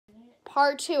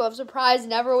part 2 of Surprise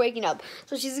never waking up.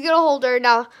 So she's going to hold her.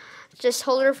 Now, just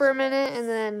hold her for a minute, and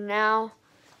then now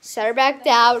set her back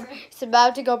down. She's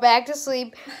about to go back to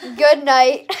sleep. Good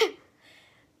night.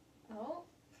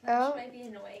 Oh. She might be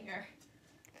annoying her.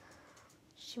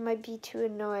 She might be too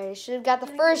annoyed. Should have got the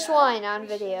first one on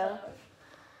video.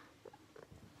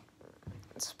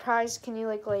 Surprise, can you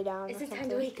like lay down? Is it time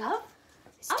to wake up?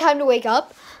 It's time to wake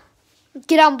up.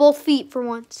 Get on both feet for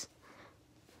once.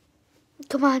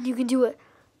 Come on, you can do it.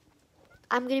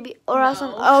 I'm gonna be, or else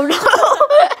I'm, oh no.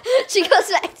 She goes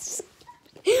back to sleep.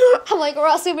 I'm like, or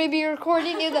else I'm gonna be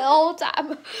recording you the whole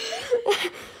time.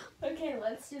 Okay,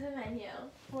 let's do the menu.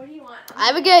 What do you want? I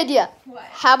have a good idea. What?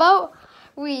 How about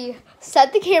we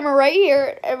set the camera right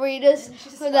here and we just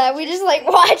like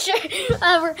watch it.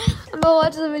 I'm gonna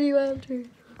watch the video after.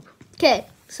 Okay,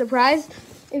 surprise.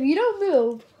 If you don't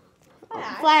move,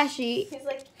 Flashy. He's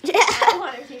like, I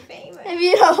want to be famous. If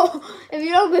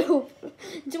you don't move,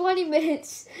 20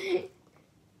 minutes.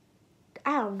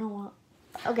 I don't know.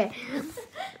 Okay.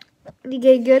 You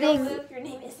get good. Don't move. Your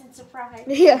name isn't Surprise.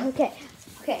 Yeah. Okay.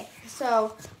 Okay.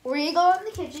 So we're gonna go in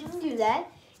the kitchen and do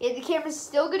that. Yeah, the camera's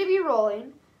still gonna be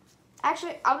rolling.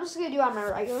 Actually, I'm just gonna do it on my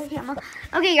regular camera.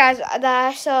 Okay, guys.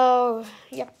 So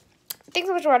yeah. Thanks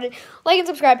so much for watching. Like and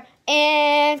subscribe,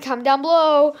 and comment down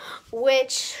below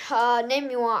which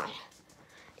name you want.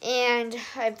 And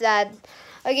if that,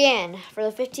 again, for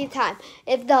the 15th time,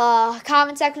 if the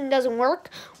comment section doesn't work,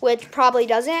 which probably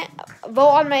doesn't, vote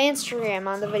on my Instagram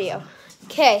on the video.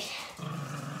 Okay.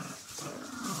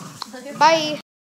 Bye.